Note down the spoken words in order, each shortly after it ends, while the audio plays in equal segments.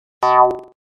Today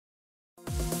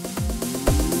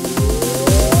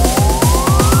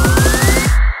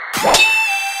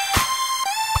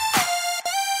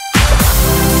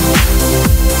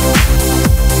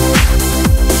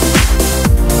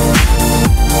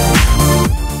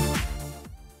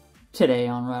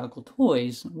on Radical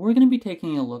Toys, we're going to be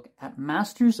taking a look at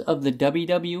Masters of the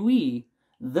WWE,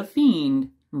 The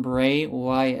Fiend, Bray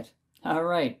Wyatt.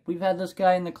 Alright, we've had this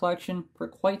guy in the collection for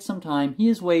quite some time. He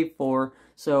is Wave 4,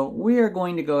 so we are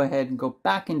going to go ahead and go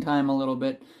back in time a little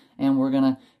bit, and we're going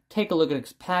to take a look at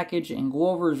his package and go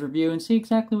over his review and see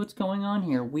exactly what's going on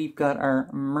here. We've got our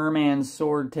Merman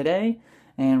sword today,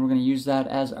 and we're going to use that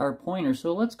as our pointer.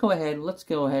 So let's go ahead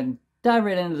and dive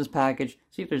right into this package,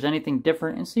 see if there's anything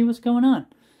different, and see what's going on.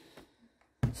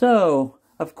 So,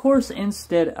 of course,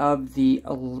 instead of the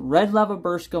red lava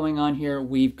burst going on here,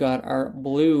 we've got our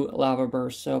blue lava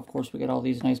burst. So, of course, we got all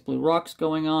these nice blue rocks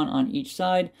going on each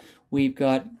side. We've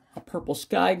got a purple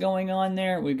sky going on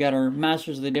there. We've got our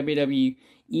Masters of the WWE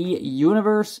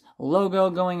Universe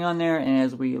logo going on there. And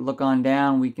as we look on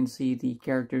down, we can see the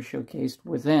characters showcased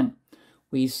within.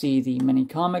 We see the mini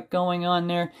comic going on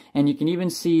there, and you can even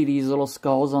see these little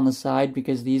skulls on the side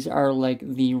because these are like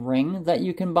the ring that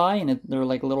you can buy, and they're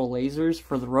like little lasers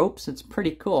for the ropes. It's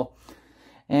pretty cool.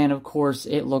 And of course,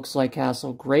 it looks like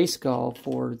Castle Grayskull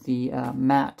for the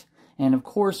mat. And of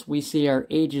course, we see our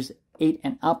ages 8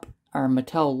 and up, our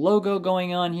Mattel logo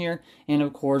going on here, and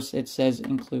of course, it says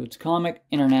includes comic,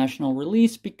 international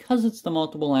release because it's the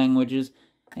multiple languages,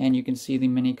 and you can see the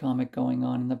mini comic going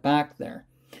on in the back there.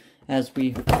 As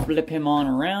we flip him on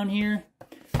around here,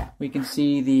 we can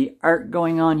see the art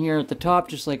going on here at the top,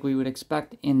 just like we would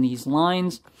expect in these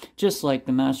lines, just like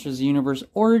the Masters of the Universe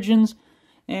Origins.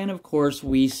 And of course,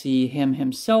 we see him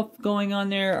himself going on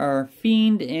there, our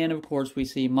Fiend, and of course, we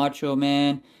see Macho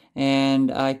Man. And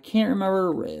I can't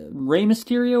remember, Rey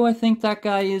Mysterio, I think that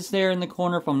guy is there in the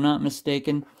corner, if I'm not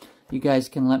mistaken. You guys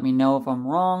can let me know if I'm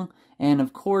wrong. And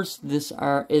of course, this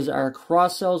is our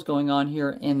cross cells going on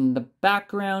here in the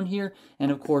background here. And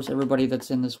of course, everybody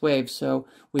that's in this wave. So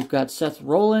we've got Seth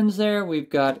Rollins there. We've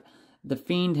got the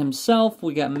Fiend himself.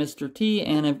 We got Mr. T.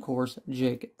 And of course,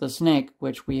 Jake the Snake,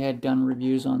 which we had done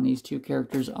reviews on these two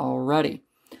characters already.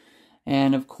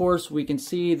 And of course, we can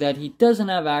see that he doesn't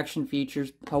have action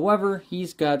features. However,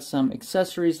 he's got some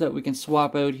accessories that we can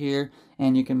swap out here.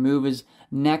 And you can move his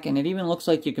neck, and it even looks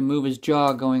like you can move his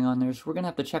jaw going on there. So we're going to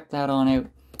have to check that on out.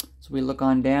 So we look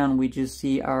on down, we just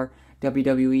see our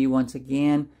WWE once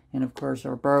again. And of course,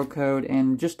 our barcode,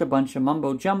 and just a bunch of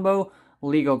mumbo-jumbo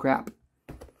legal crap.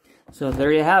 So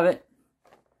there you have it.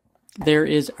 There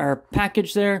is our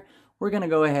package there. We're going to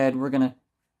go ahead, we're going to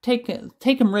take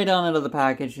him right on out of the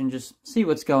package and just see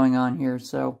what's going on here.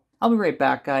 So I'll be right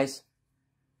back, guys.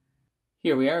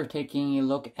 Here we are taking a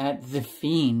look at The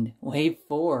Fiend, Wave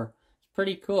 4. It's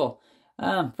pretty cool.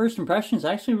 First impressions,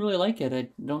 I actually really like it. I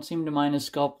don't seem to mind his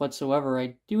sculpt whatsoever.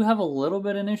 I do have a little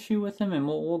bit of an issue with him, and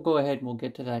we'll go ahead and we'll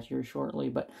get to that here shortly.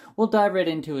 But we'll dive right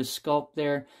into his sculpt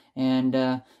there,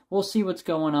 and we'll see what's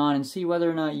going on and see whether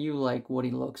or not you like what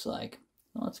he looks like.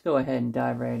 Let's go ahead and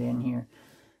dive right in here.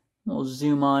 We'll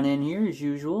zoom on in here as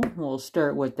usual. We'll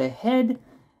start with the head.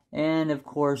 And of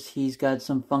course, he's got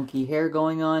some funky hair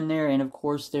going on there. And of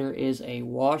course, there is a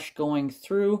wash going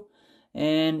through.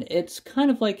 And it's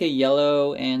kind of like a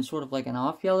yellow and sort of like an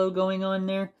off yellow going on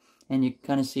there. And you can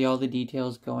kind of see all the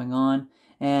details going on.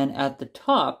 And at the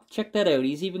top, check that out.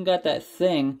 He's even got that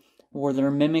thing where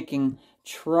they're mimicking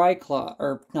trap jaw.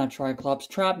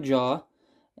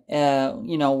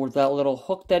 You know, with that little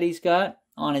hook that he's got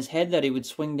on his head that he would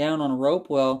swing down on a rope.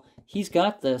 Well, he's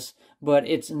got this, but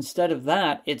it's instead of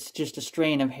that, it's just a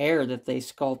strain of hair that they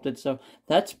sculpted. So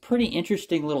that's pretty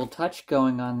interesting little touch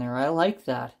going on there. I like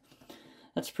that.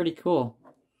 That's pretty cool.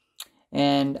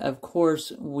 And of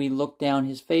course, we look down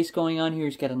his face going on here.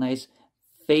 He's got a nice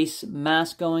face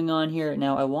mask going on here.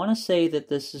 Now, I want to say that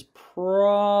this is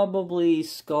probably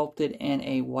sculpted in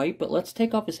a white, but let's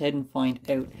take off his head and find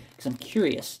out, because I'm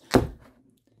curious.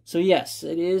 So yes,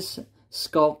 it is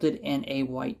sculpted in a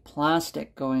white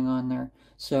plastic going on there.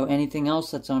 So anything else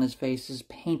that's on his face is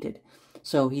painted.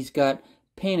 So he's got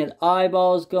painted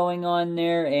eyeballs going on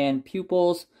there and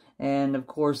pupils. And of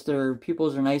course their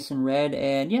pupils are nice and red.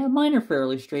 And yeah, mine are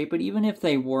fairly straight. But even if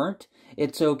they weren't,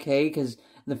 it's okay because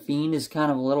the Fiend is kind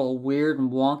of a little weird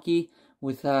and wonky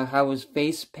with how his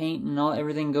face paint and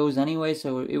everything goes anyway.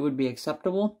 So it would be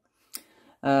acceptable.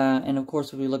 And of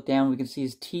course if we look down we can see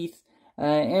his teeth.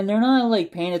 And they're not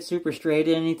like painted super straight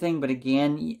or anything, but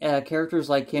again, characters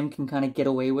like him can kind of get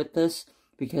away with this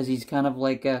because he's kind of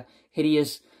like a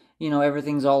hideous, you know,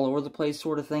 everything's all over the place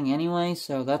sort of thing anyway,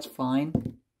 so that's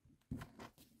fine.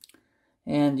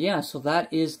 And yeah, so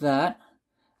that is that.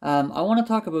 I want to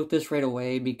talk about this right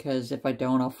away because if I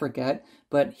don't, I'll forget.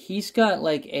 But he's got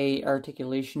like a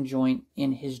articulation joint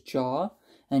in his jaw,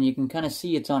 and you can kind of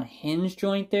see it's on a hinge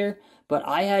joint there. But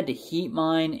I had to heat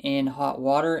mine in hot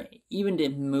water, even to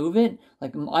move it.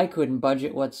 Like, I couldn't budge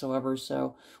it whatsoever.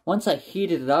 So once I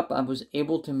heated it up, I was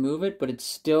able to move it, but it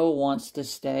still wants to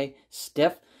stay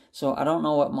stiff. So I don't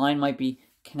know what mine might be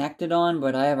connected on,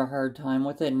 but I have a hard time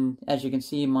with it. And as you can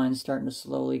see, mine's starting to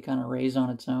slowly kind of raise on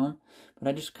its own. But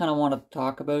I just kind of want to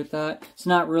talk about that. It's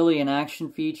not really an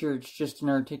action feature. It's just an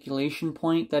articulation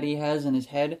point that he has in his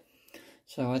head.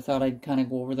 So I thought I'd kind of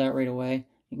go over that right away.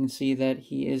 You can see that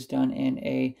he is done in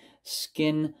a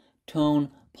skin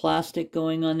tone plastic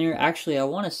going on there. Actually, I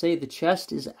want to say the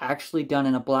chest is actually done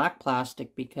in a black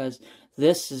plastic because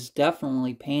this is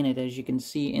definitely painted. As you can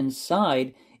see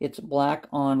inside, it's black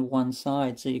on one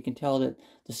side. So you can tell that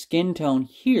the skin tone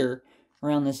here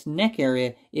around this neck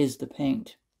area is the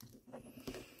paint.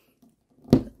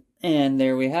 And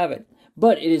there we have it.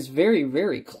 But it is very,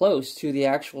 very close to the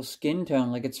actual skin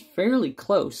tone. Like, it's fairly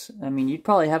close. I mean, you'd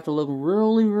probably have to look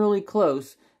really, really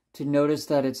close to notice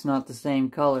that it's not the same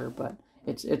color, but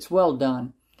it's well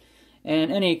done.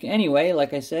 And anyway,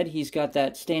 like I said, he's got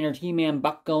that standard He-Man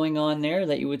buck going on there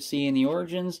that you would see in the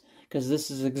Origins, because this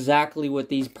is exactly what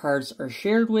these parts are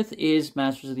shared with, is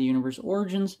Masters of the Universe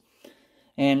Origins,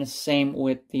 and same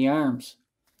with the arms.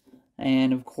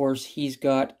 And of course, he's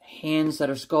got hands that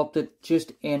are sculpted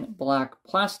just in black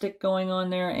plastic going on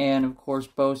there. And of course,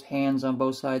 both hands on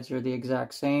both sides are the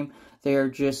exact same. They're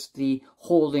just the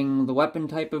holding the weapon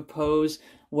type of pose,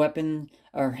 weapon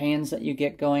or hands that you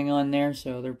get going on there.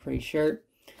 So they're pretty sharp.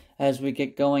 As we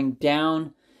get going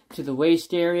down to the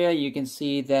waist area, you can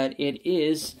see that it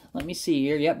is, let me see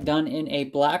here, yep, done in a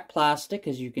black plastic.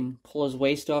 As you can pull his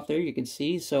waist off there, you can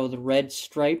see. So the red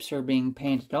stripes are being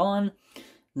painted on.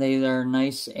 They are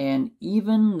nice and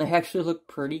even. They actually look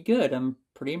pretty good. I'm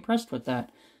pretty impressed with that.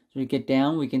 As we get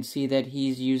down, we can see that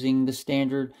he's using the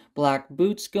standard black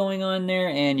boots going on there,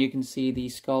 and you can see the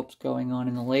sculpts going on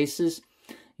in the laces.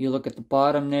 You look at the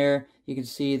bottom there, you can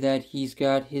see that he's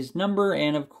got his number,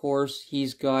 and of course,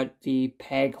 he's got the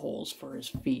peg holes for his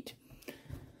feet.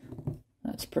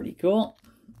 That's pretty cool.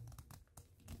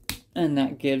 And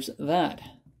that gives that.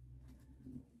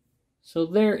 So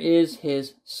there is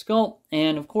his sculpt,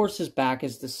 and of course his back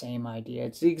is the same idea.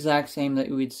 It's the exact same that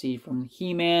you would see from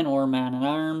He-Man or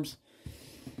Man-at-Arms.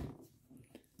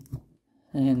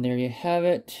 And there you have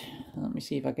it. Let me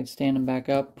see if I can stand him back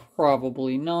up.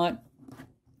 Probably not.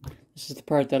 This is the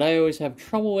part that I always have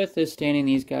trouble with, is standing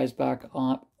these guys back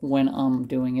up when I'm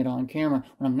doing it on camera.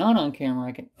 When I'm not on camera,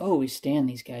 I can always stand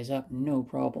these guys up, no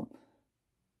problem.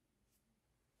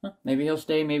 Maybe he'll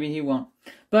stay, maybe he won't.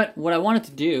 But what I wanted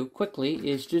to do quickly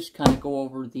is just kind of go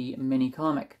over the mini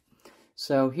comic.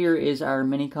 So here is our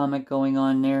mini comic going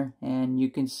on there, and you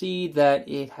can see that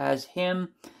it has him,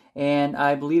 and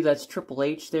I believe that's Triple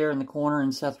H there in the corner,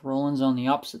 and Seth Rollins on the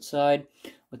opposite side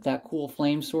with that cool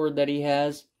flame sword that he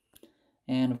has.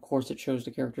 And of course it shows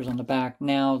the characters on the back.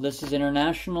 Now this is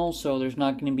international, so there's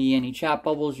not going to be any chat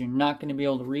bubbles. You're not going to be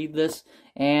able to read this.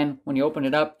 And when you open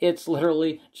it up, it's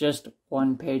literally just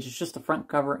one page. It's just the front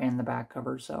cover and the back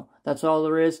cover. So that's all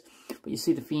there is. But you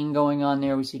see the Fiend going on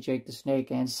there. We see Jake the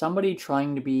Snake and somebody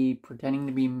pretending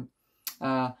to be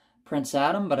Prince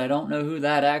Adam. But I don't know who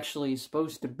that actually is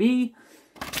supposed to be.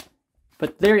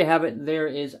 But there you have it. There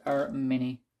is our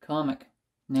mini comic.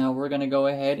 Now we're going to go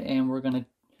ahead and we're going to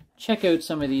check out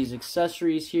some of these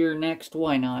accessories here next,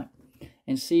 why not,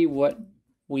 and see what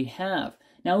we have.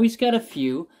 Now, he's got a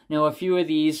few. Now, a few of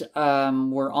these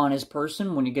were on his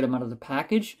person when you get them out of the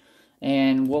package,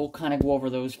 and we'll kind of go over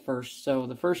those first. So,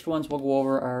 the first ones we'll go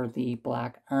over are the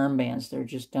black armbands. They're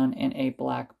just done in a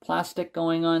black plastic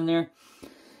going on there.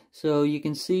 So, you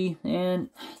can see,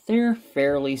 and they're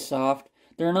fairly soft.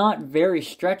 They're not very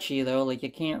stretchy, though. Like,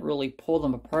 you can't really pull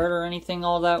them apart or anything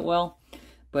all that well.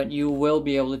 But you will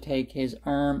be able to take his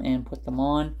arm and put them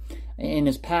on. In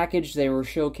his package, they were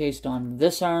showcased on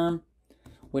this arm,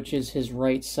 which is his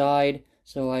right side.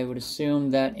 So I would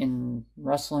assume that in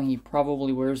wrestling, he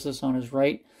probably wears this on his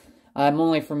right. I'm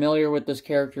only familiar with this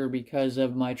character because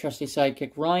of my trusty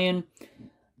sidekick, Ryan.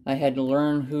 I had to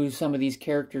learn who some of these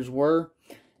characters were,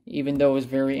 even though I was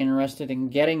very interested in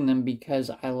getting them because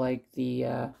I like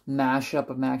the mashup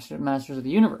of Masters of the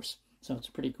Universe. So it's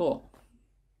pretty cool.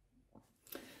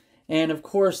 And of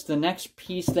course, the next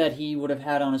piece that he would have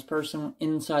had on his person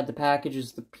inside the package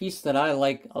is the piece that I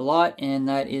like a lot, and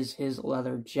that is his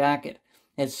leather jacket.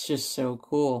 It's just so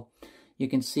cool. You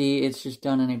can see it's just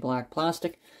done in a black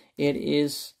plastic. It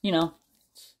is, you know,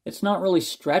 it's It's not really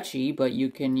stretchy, but you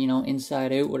can, you know,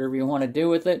 inside out, whatever you want to do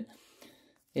with it.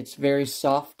 It's very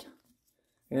soft.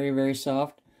 Very, very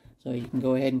soft. So you can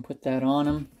go ahead and put that on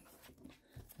him.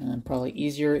 And probably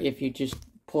easier if you just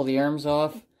pull the arms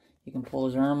off. You can pull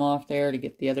his arm off there to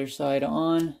get the other side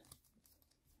on.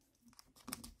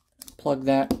 Plug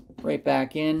that right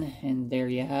back in, and there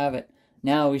you have it.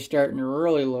 Now he's starting to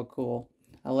really look cool.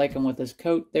 I like him with his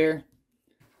coat there.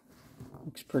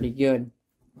 Looks pretty good.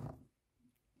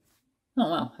 Oh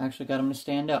wow, actually got him to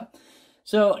stand up.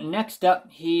 So next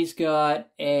up, he's got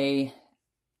a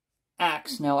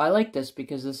axe. Now I like this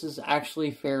because this is actually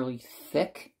fairly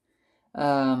thick.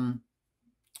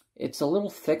 It's a little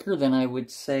thicker than I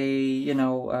would say, you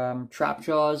know,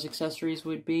 Trapjaw's accessories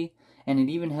would be. And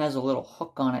it even has a little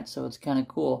hook on it, so it's kind of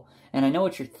cool. And I know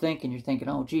what you're thinking. You're thinking,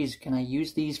 oh, geez, can I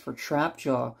use these for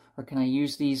Trapjaw? Or can I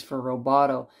use these for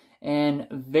Roboto? And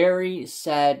very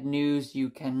sad news, you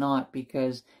cannot,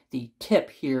 because the tip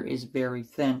here is very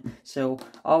thin. So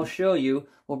I'll show you.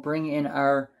 We'll bring in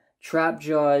our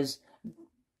Trapjaw's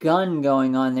gun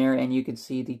going on there, and you can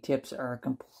see the tips are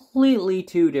completely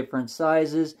two different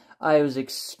sizes. I was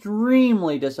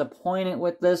extremely disappointed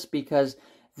with this because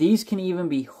these can even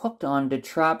be hooked onto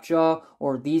Trapjaw,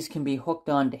 or these can be hooked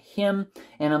onto him,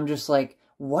 and I'm just like,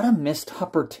 what a missed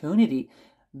opportunity.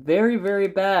 Very, very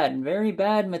bad. Very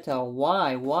bad, Mattel.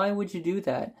 Why? Why would you do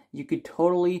that? You could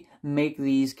totally make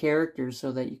these characters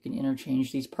so that you can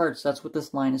interchange these parts. That's what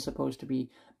this line is supposed to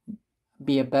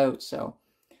be about, so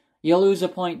you'll lose a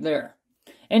point there.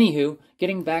 Anywho,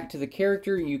 getting back to the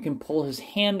character, you can pull his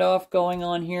hand off going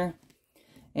on here,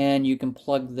 and you can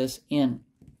plug this in.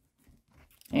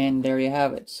 And there you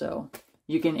have it. So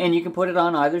you can put it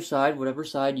on either side, whatever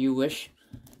side you wish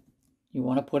you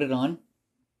want to put it on.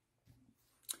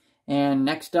 And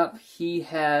next up, he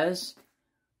has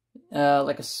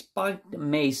like a spiked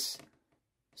mace.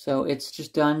 So it's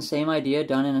just done, same idea,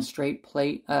 done in a straight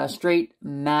plate, straight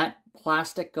matte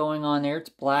plastic going on there. It's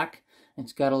black.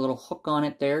 It's got a little hook on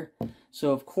it there.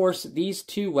 So of course, these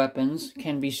two weapons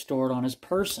can be stored on his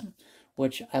person,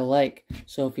 which I like.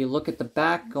 So if you look at the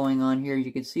back going on here,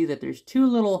 you can see that there's two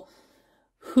little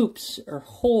hoops or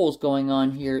holes going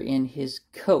on here in his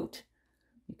coat.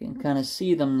 You can kind of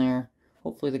see them there.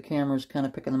 Hopefully the camera's kind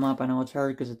of picking them up. I know it's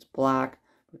hard because it's black,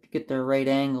 but if you get the right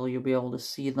angle, you'll be able to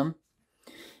see them.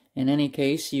 In any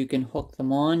case, you can hook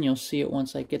them on. You'll see it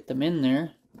once I get them in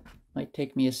there. Might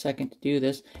take me a second to do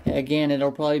this. Again,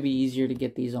 it'll probably be easier to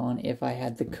get these on if I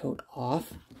had the coat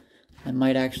off. I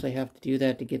might actually have to do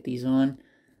that to get these on.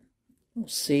 We'll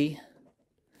see.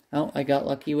 Oh, I got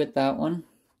lucky with that one.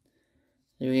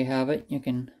 There you have it. You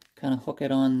can kind of hook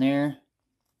it on there.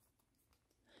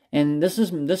 And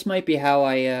this might be how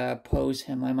I pose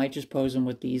him. I might just pose him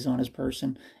with these on his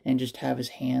person and just have his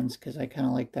hands, because I kind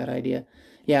of like that idea.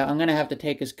 Yeah, I'm going to have to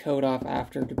take his coat off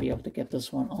after to be able to get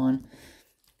this one on,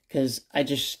 because I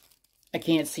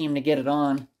can't seem to get it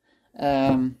on.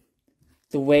 The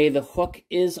way the hook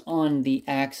is on the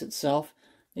axe itself.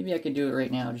 Maybe I could do it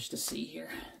right now just to see here.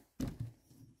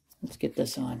 Let's get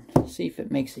this on. See if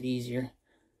it makes it easier.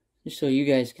 Just so you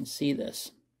guys can see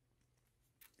this.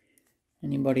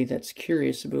 Anybody that's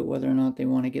curious about whether or not they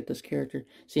want to get this character.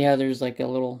 See how there's like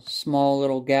a small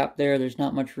little gap there? There's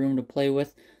not much room to play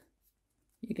with.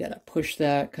 You gotta push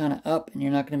that kind of up, and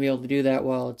you're not going to be able to do that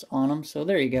while it's on them. So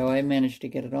there you go. I managed to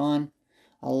get it on.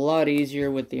 A lot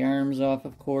easier with the arms off,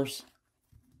 of course.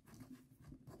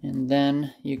 And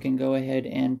then you can go ahead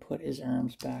and put his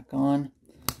arms back on.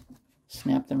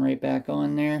 Snap them right back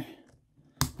on there.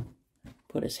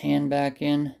 Put his hand back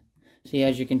in. See,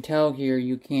 as you can tell here,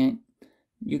 you can't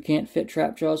fit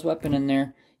Trapjaw's weapon in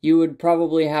there. You would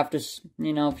probably have to,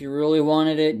 you know, if you really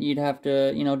wanted it, you'd have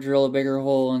to, you know, drill a bigger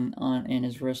hole in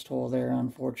his wrist hole there,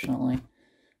 unfortunately.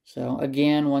 So,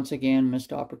 again, once again,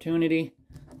 missed opportunity.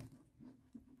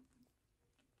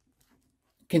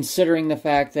 Considering the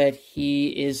fact that he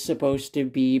is supposed to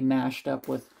be mashed up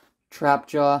with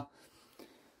Trapjaw.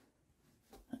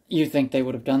 You think they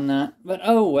would have done that. But,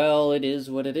 oh well, it is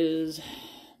what it is.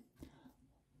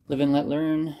 Live and let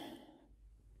learn.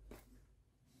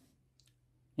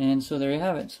 And so there you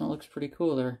have it. So it looks pretty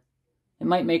cool there. It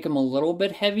might make him a little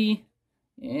bit heavy,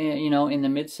 you know, in the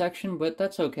midsection, but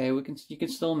that's okay. You can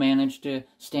still manage to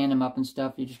stand him up and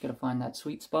stuff. You just got to find that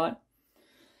sweet spot.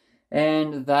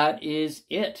 And that is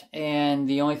it. And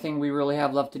the only thing we really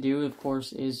have left to do, of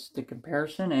course, is the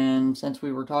comparison. And since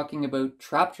we were talking about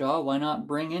Trapjaw, why not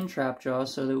bring in Trapjaw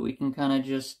so that we can kind of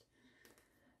just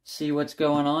see what's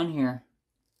going on here.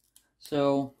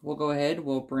 So we'll go ahead.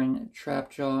 We'll bring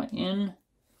Trapjaw in.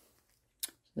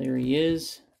 There he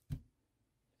is. If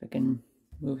I can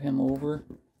move him over.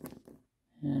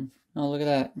 And oh, look at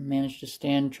that. Managed to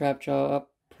stand Trapjaw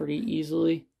up pretty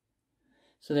easily.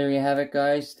 So there you have it,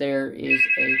 guys. There is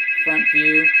a front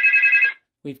view.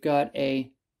 We've got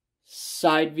a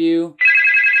side view.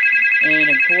 And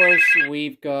of course,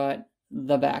 we've got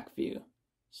the back view.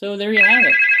 So there you have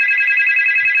it.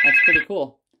 That's pretty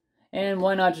cool. And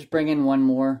why not just bring in one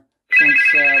more? Since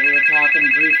we were talking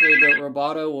briefly about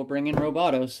Roboto, we'll bring in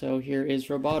Roboto. So here is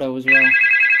Roboto as well.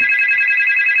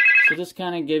 So this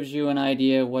kind of gives you an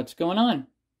idea of what's going on.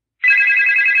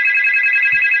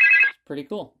 It's pretty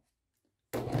cool.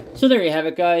 So there you have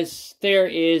it, guys. There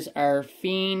is our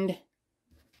Fiend,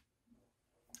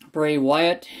 Bray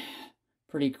Wyatt.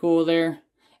 Pretty cool there.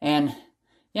 And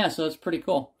yeah, so it's pretty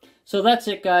cool. So that's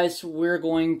it, guys. We're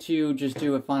going to just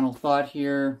do a final thought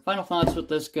here. Final thoughts with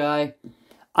this guy.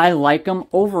 I like him.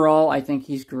 Overall, I think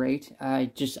he's great.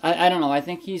 I don't know. I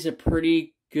think he's a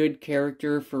pretty good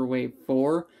character for Wave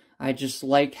 4. I just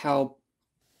like how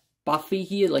buffy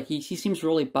he is. Like, he seems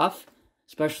really buff,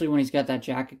 especially when he's got that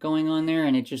jacket going on there,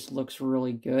 and it just looks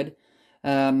really good.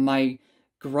 My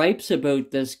gripes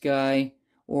about this guy,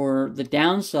 or the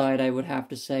downside, I would have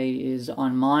to say, is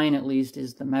on mine at least,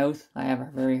 is the mouth. I have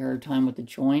a very hard time with the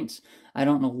joints. I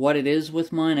don't know what it is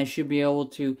with mine. I should be able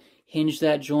to hinge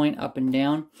that joint up and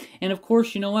down. And of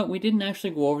course, you know what? We didn't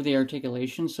actually go over the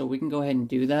articulation, so we can go ahead and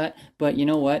do that. But you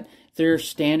know what? Their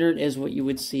standard is what you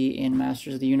would see in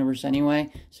Masters of the Universe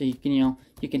anyway. So you can,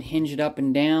 you can hinge it up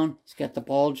and down. It's got the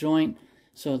ball joint,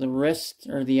 so the wrists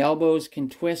or the elbows can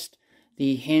twist.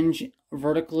 The hinge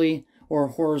vertically or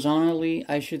horizontally,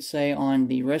 I should say, on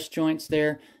the wrist joints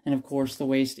there. And of course, the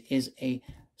waist is a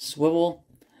swivel.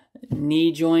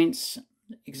 Knee joints,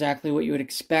 exactly what you would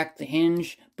expect. The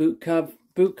hinge, boot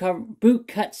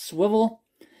cut swivel.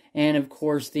 And of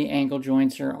course, the ankle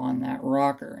joints are on that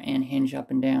rocker and hinge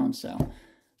up and down. So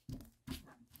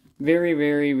very,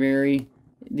 very, very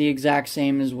the exact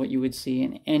same as what you would see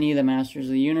in any of the Masters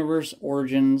of the Universe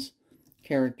Origins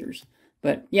characters.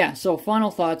 But yeah, so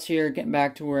final thoughts here, getting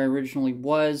back to where I originally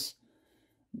was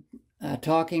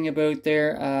talking about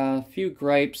there. A few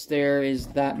gripes there is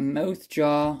that mouth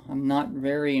jaw. I'm not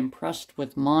very impressed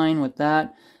with mine with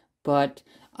that, but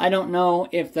I don't know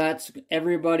if that's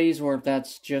everybody's or if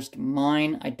that's just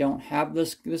mine. I don't have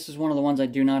this. This is one of the ones I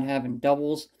do not have in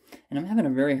doubles, and I'm having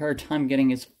a very hard time getting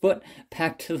his foot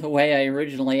back to the way I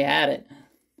originally had it.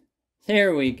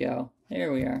 There we go.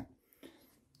 There we are.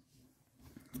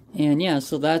 And yeah,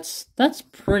 so that's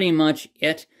pretty much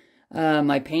it.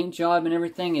 My paint job and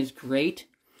everything is great.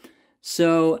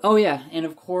 So, oh yeah, and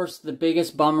of course the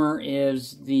biggest bummer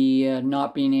is the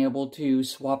not being able to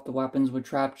swap the weapons with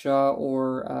Trapjaw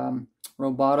or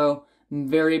Roboto.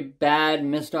 Very bad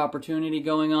missed opportunity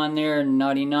going on there.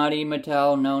 Naughty, naughty,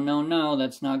 Mattel. No, no, no,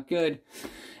 that's not good.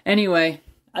 Anyway,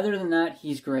 other than that,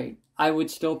 he's great. I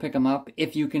would still pick him up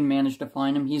if you can manage to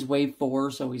find him. He's Wave 4,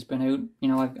 so he's been out.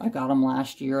 I got him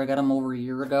last year. I got him over a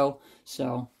year ago,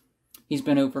 so he's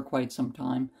been out for quite some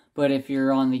time. But if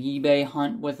you're on the eBay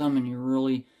hunt with him and you're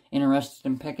really interested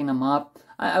in picking him up,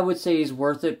 I would say he's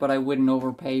worth it, but I wouldn't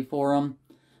overpay for him.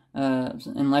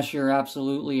 Unless you're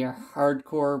absolutely a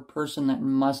hardcore person that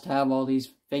must have all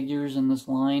these figures in this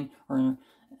line, or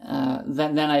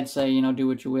then I'd say, do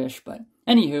what you wish. But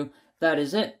anywho, that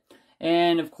is it.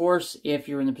 And of course, if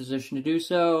you're in the position to do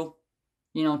so,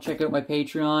 check out my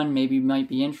Patreon. Maybe you might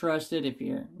be interested if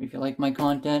you like my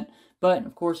content. But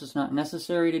of course, it's not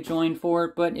necessary to join for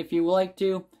it. But if you would like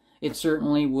to, it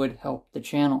certainly would help the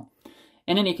channel.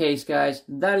 In any case, guys,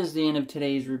 that is the end of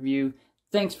today's review.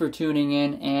 Thanks for tuning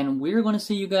in, and we're going to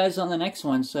see you guys on the next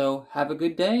one. So have a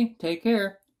good day. Take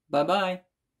care. Bye-bye.